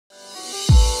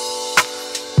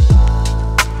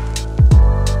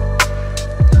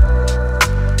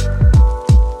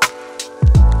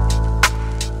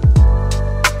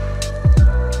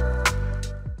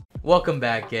Welcome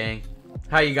back, gang.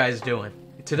 How you guys doing?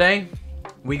 Today,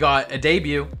 we got a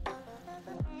debut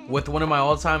with one of my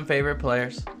all-time favorite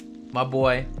players, my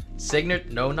boy,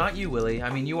 no, not you, Willie. I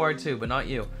mean, you are too, but not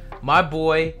you. My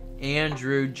boy,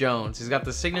 Andruw Jones. He's got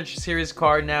the Signature Series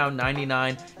card now,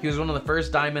 99. He was one of the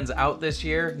first diamonds out this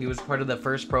year. He was part of the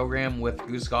first program with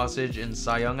Goose Gossage and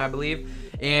Cy Young, I believe.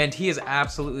 And he is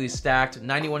absolutely stacked.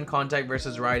 91 contact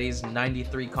versus righties,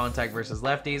 93 contact versus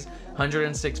lefties,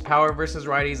 106 power versus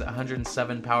righties,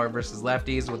 107 power versus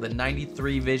lefties with a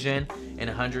 93 vision and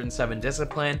 107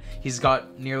 discipline. He's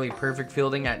got nearly perfect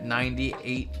fielding at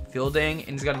 98 fielding, and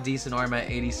he's got a decent arm at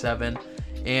 87.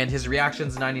 And his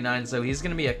reaction's 99, so he's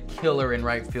going to be a killer in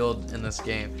right field in this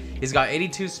game. He's got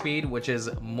 82 speed, which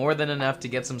is more than enough to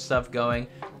get some stuff going.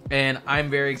 And I'm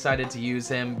very excited to use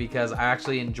him because I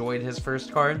actually enjoyed his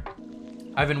first card.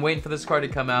 I've been waiting for this card to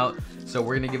come out, so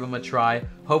we're going to give him a try.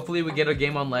 Hopefully we get a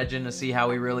game on Legend to see how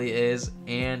he really is,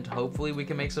 and hopefully we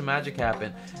can make some magic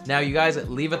happen. Now, you guys,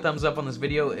 leave a thumbs up on this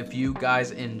video if you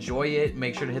guys enjoy it.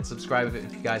 Make sure to hit subscribe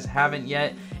if you guys haven't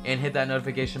yet, and hit that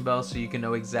notification bell so you can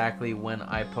know exactly when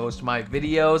I post my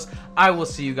videos. I will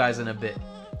see you guys in a bit.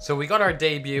 So we got our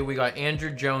debut. We got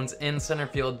Andruw Jones in center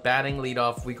field, batting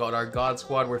leadoff. We got our God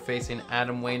Squad. We're facing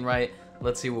Adam Wainwright.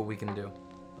 Let's see what we can do.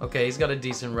 Okay, he's got a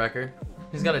decent record.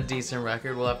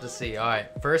 We'll have to see. All right,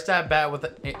 first at bat with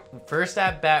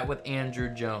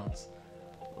Andruw Jones.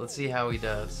 Let's see how he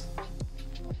does.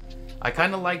 I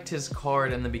kind of liked his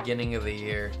card in the beginning of the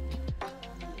year.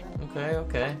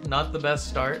 Okay. Not the best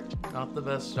start.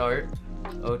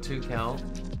 0-2 count.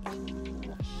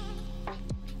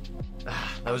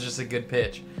 That was just a good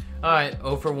pitch. All right,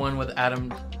 0 for 1 with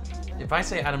Adam. If I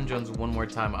say Adam Jones one more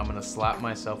time, I'm gonna slap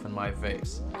myself in my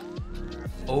face.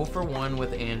 0 for 1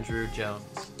 with Andruw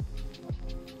Jones.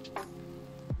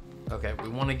 Okay, we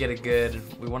want to get a good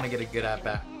at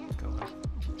bat going.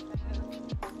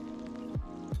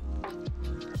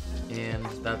 And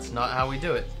that's not how we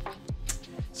do it.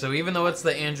 So even though it's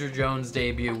the Andruw Jones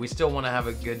debut, we still want to have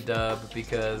a good dub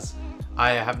because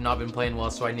I have not been playing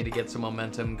well, so I need to get some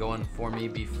momentum going for me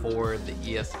before the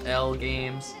ESL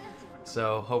games.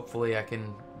 So hopefully I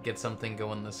can get something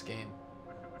going this game.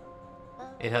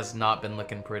 It has not been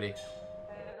looking pretty.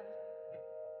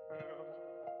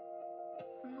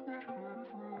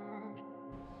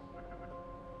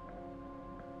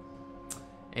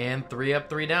 And 3 up,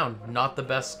 3 down. Not the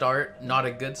best start, not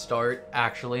a good start,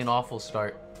 actually an awful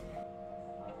start.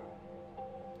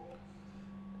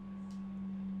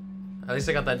 At least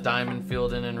I got that diamond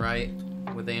field in and right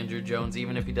with Andruw Jones.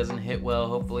 Even if he doesn't hit well,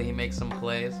 hopefully he makes some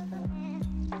plays.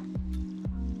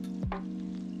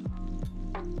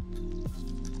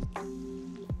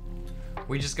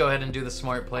 We just go ahead and do the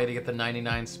smart play to get the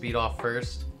 99 speed off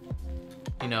first.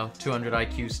 You know, 200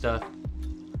 IQ stuff.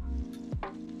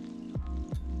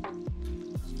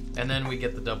 And then we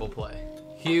get the double play.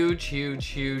 Huge.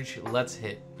 Let's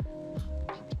hit.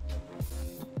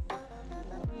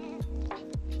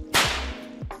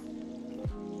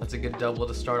 That's a good double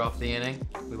to start off the inning.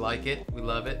 We like it. We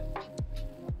love it.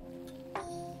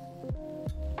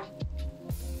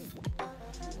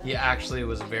 He actually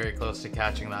was very close to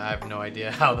catching that. I have no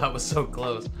idea how that was so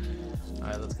close. All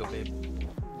right, let's go, Babe.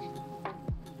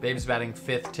 Babe's batting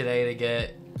 5th today to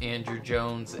get Andruw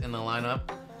Jones in the lineup.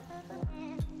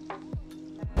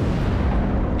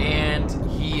 And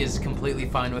he is completely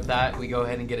fine with that. We go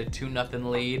ahead and get a 2-0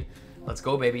 lead. Let's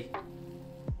go, baby.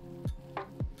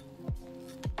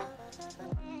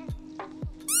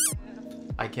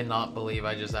 I cannot believe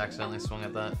I just accidentally swung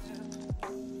at that.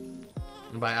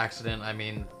 And by accident, I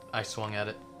mean I swung at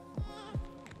it.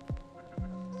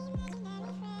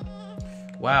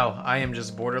 Wow, I am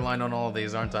just borderline on all of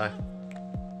these, aren't I?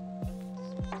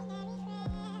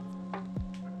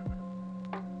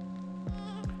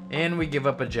 And we give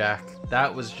up a jack.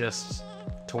 That was just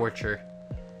torture.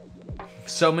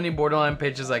 So many borderline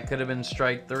pitches that could have been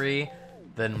strike 3.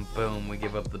 Then boom, we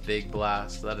give up the big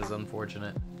blast. That is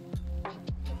unfortunate.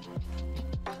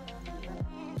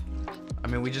 I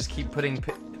mean, we just keep putting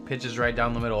pitches right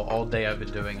down the middle all day. I've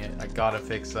been doing it. I gotta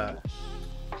fix that.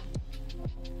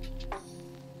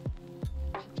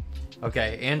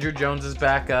 Okay, Andruw Jones is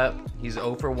back up. He's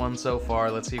 0 for 1 so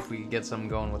far. Let's see if we can get something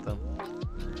going with him.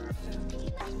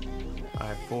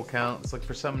 Alright, full count. Let's look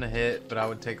for something to hit, but I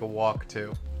would take a walk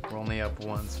too. We're only up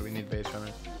 1, so we need base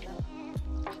runners.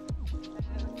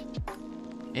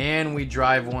 And we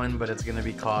drive 1, but it's gonna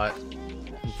be caught.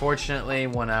 Unfortunately,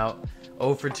 1 out.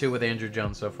 0 for 2 with Andruw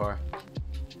Jones so far.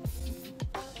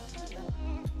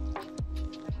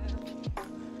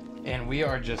 And we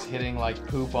are just hitting like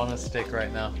poop on a stick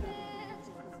right now.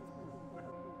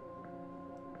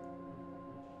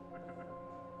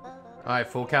 All right,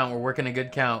 full count. We're working a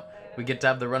good count. We get to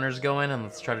have the runners go in, and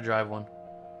let's try to drive one.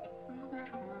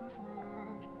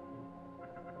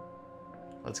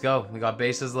 Let's go. We got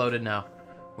bases loaded now.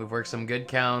 We've worked some good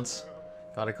counts.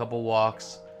 Got a couple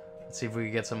walks. Let's see if we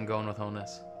can get something going with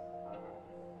Honus.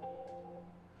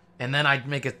 And then I'd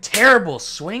make a terrible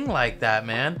swing like that,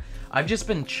 man. I've just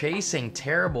been chasing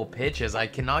terrible pitches. I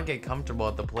cannot get comfortable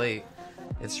at the plate.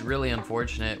 It's really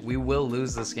unfortunate. We will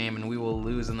lose this game, and we will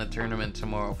lose in the tournament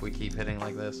tomorrow if we keep hitting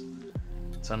like this.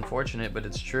 It's unfortunate, but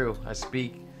it's true. I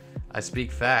speak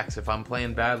facts. If I'm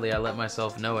playing badly, I let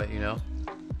myself know it, you know?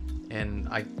 And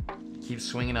I keep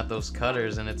swinging at those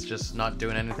cutters, and it's just not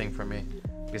doing anything for me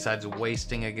besides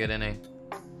wasting a good inning.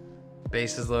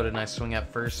 Bases loaded, and I swing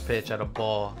at first pitch at a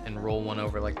ball and roll one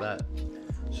over like that.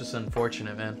 It's just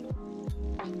unfortunate, man.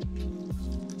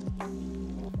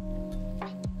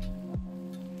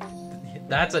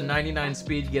 That's a 99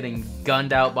 speed getting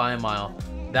gunned out by a mile.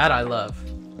 That I love.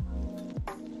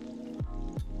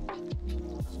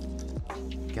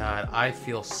 God, I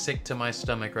feel sick to my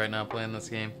stomach right now playing this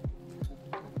game.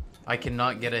 I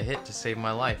cannot get a hit to save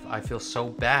my life. I feel so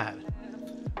bad.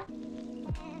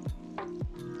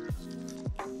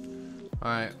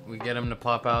 Alright, we get him to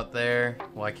pop out there.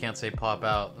 Well, I can't say pop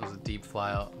out. It was a deep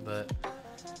fly out, but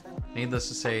needless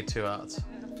to say, 2 outs.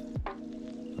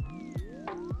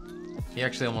 He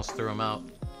actually almost threw him out.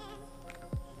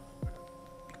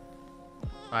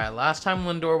 Alright, last time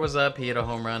Lindor was up, he hit a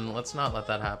home run. Let's not let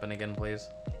that happen again, please.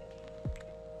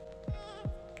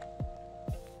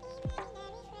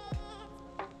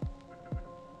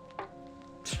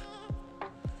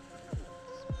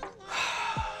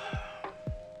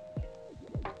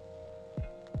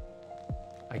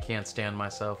 I can't stand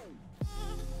myself.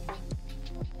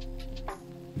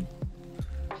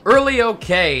 Early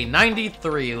okay,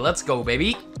 93. Let's go,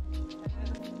 baby.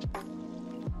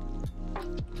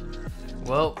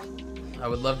 Well, I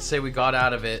would love to say we got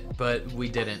out of it, but we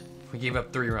didn't. We gave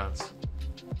up 3 runs.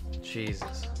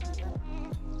 Jesus.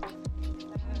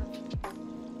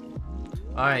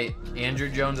 Alright,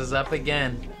 Andruw Jones is up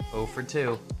again. 0 for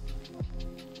 2.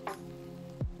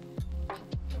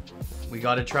 We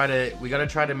gotta try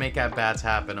to make at bats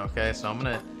happen, okay? So I'm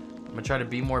gonna try to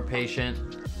be more patient,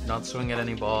 not swing at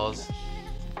any balls.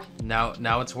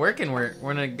 Now it's working.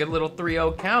 We're in a good little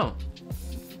 3-0 count.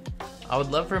 I would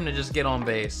love for him to just get on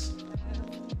base.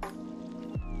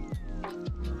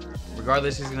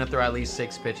 Regardless, he's gonna throw at least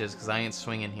 6 pitches because I ain't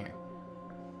swinging here.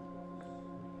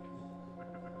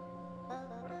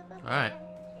 Alright.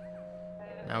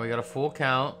 Now we got a full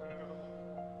count.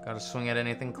 Gotta swing at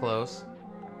anything close.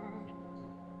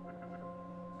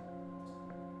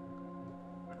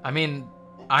 I mean,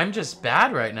 I'm just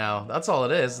bad right now. That's all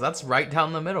it is. That's right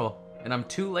down the middle. And I'm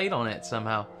too late on it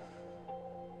somehow.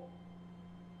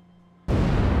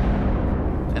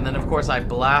 And then, of course, I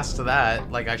blast that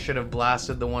like I should have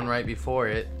blasted the one right before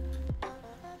it.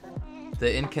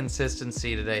 The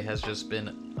inconsistency today has just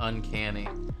been uncanny.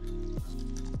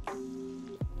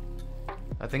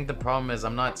 I think the problem is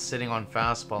I'm not sitting on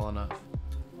fastball enough.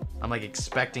 I'm like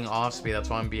expecting off speed.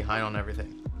 That's why I'm behind on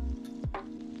everything.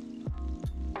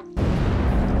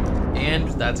 And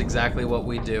that's exactly what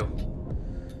we do.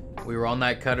 We were on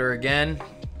that cutter again.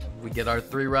 We get our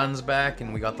 3 runs back,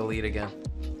 and we got the lead again.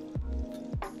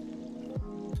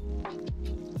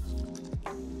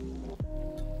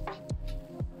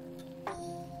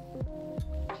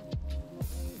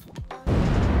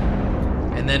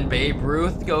 And then Babe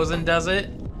Ruth goes and does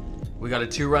it. We got a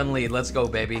 2-run lead. Let's go,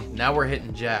 baby. Now we're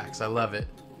hitting jacks. I love it.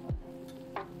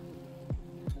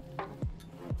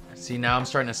 See, now I'm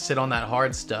starting to sit on that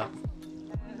hard stuff.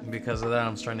 Because of that,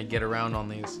 I'm starting to get around on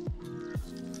these.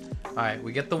 Alright,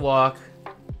 we get the walk.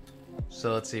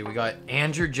 So let's see. We got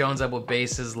Andruw Jones up with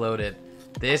bases loaded.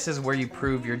 This is where you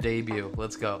prove your debut.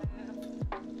 Let's go.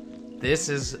 This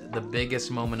is the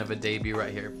biggest moment of a debut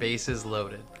right here. Bases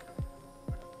loaded.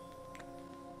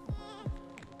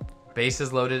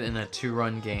 Bases loaded in a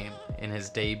 2-run game in his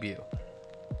debut.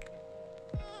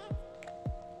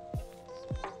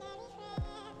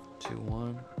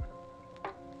 2-1.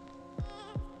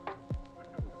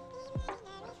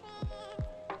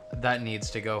 That needs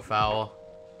to go foul.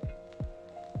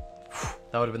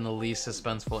 That would have been the least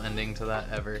suspenseful ending to that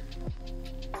ever.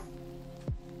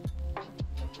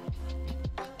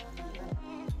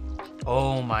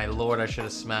 Oh my lord, I should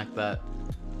have smacked that.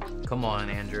 Come on,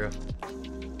 Andruw.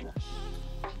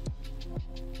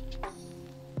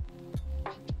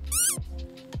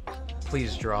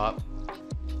 Please drop.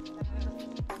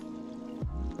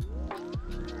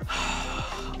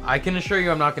 I can assure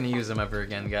you I'm not going to use him ever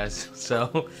again, guys.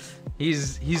 So,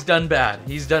 he's done bad.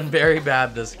 He's done very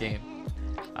bad this game.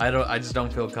 I just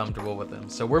don't feel comfortable with him.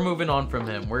 So we're moving on from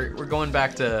him. We're going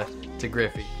back to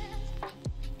Griffey.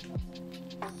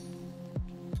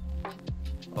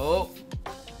 Oh,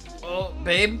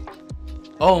 babe.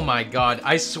 Oh my God!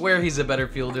 I swear he's a better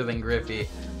fielder than Griffey.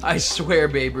 I swear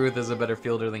Babe Ruth is a better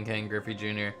fielder than Ken Griffey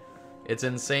Jr. It's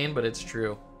insane, but it's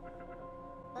true.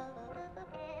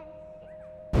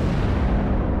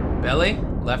 Belly,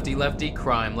 lefty, lefty,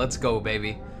 crime. Let's go,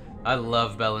 baby. I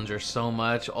love Bellinger so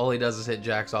much. All he does is hit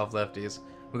jacks off lefties.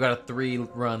 We got a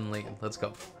 3-run lead. Let's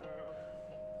go.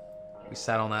 We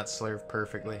sat on that slurve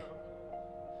perfectly.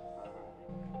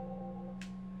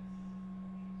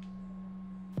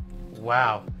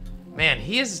 Wow. Man,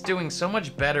 he is doing so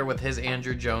much better with his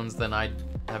Andruw Jones than I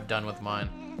have done with mine.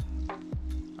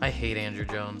 I hate Andruw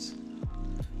Jones.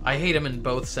 I hate him in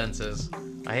both senses.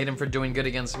 I hate him for doing good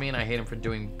against me, and I hate him for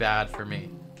doing bad for me.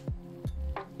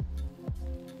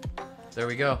 There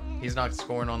we go. He's not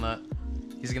scoring on that.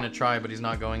 He's going to try, but he's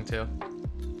not going to.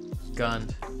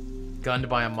 Gunned. Gunned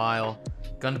by a mile.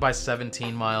 Gunned by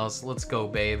 17 miles. Let's go,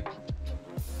 babe.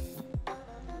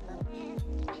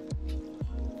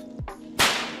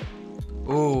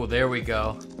 Ooh, there we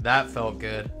go. That felt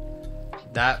good.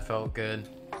 That felt good.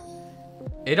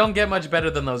 It don't get much better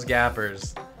than those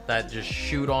gappers that just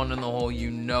shoot on in the hole. You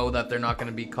know that they're not going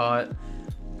to be caught.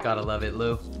 Gotta love it,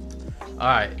 Lou.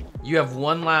 Alright, you have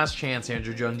one last chance,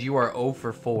 Andruw Jones. You are 0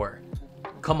 for 4.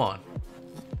 Come on.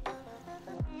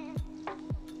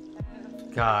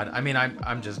 God, I mean,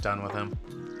 I'm just done with him.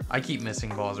 I keep missing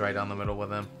balls right down the middle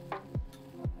with him.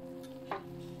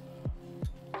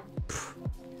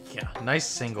 Yeah, nice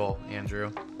single,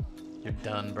 Andruw. You're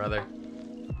done, brother.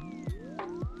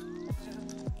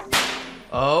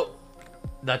 Oh,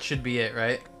 that should be it,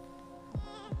 right?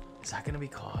 Is that gonna be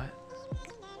caught?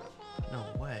 No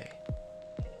way.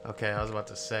 Okay, I was about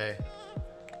to say.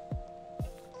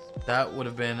 That would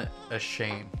have been a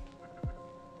shame.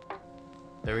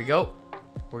 There we go.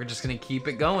 We're just gonna keep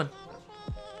it going.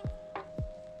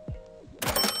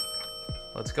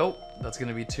 Let's go. That's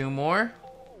gonna be 2 more.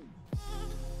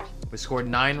 We scored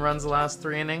 9 runs the last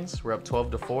 3 innings. We're up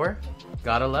 12 to 4.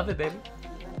 Gotta love it, baby.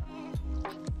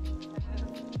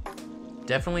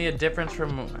 Definitely a difference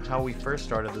from how we first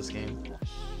started this game.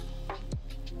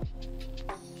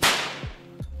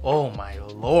 Oh my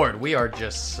lord, we are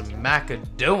just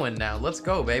smack-a-doing now. Let's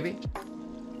go, baby.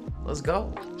 Let's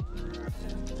go.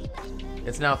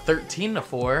 It's now 13 to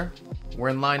 4. We're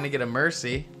in line to get a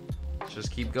mercy. Let's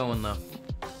just keep going, though.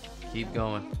 Keep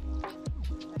going.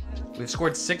 We've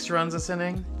scored 6 runs this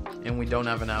inning, and we don't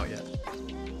have an out yet.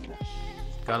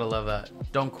 Gotta love that.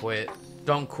 Don't quit.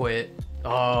 Don't quit.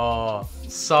 Oh,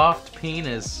 soft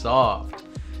penis soft.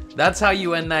 That's how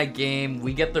you end that game.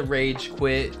 We get the rage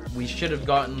quit. We should have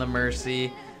gotten the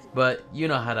mercy, but you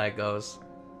know how that goes.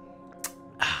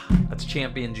 That's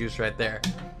champion juice right there.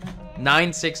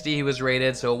 960 he was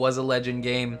rated, so it was a legend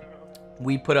game.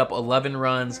 We put up 11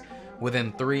 runs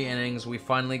within 3 innings. We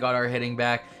finally got our hitting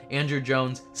back. Andruw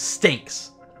Jones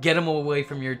stinks. Get him away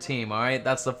from your team, all right?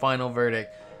 That's the final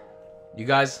verdict. You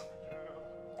guys,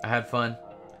 I had fun.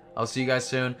 I'll see you guys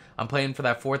soon. I'm playing for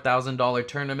that $4,000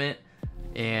 tournament,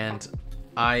 and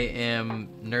I am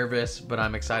nervous, but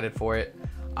I'm excited for it.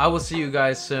 I will see you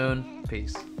guys soon.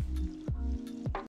 Peace.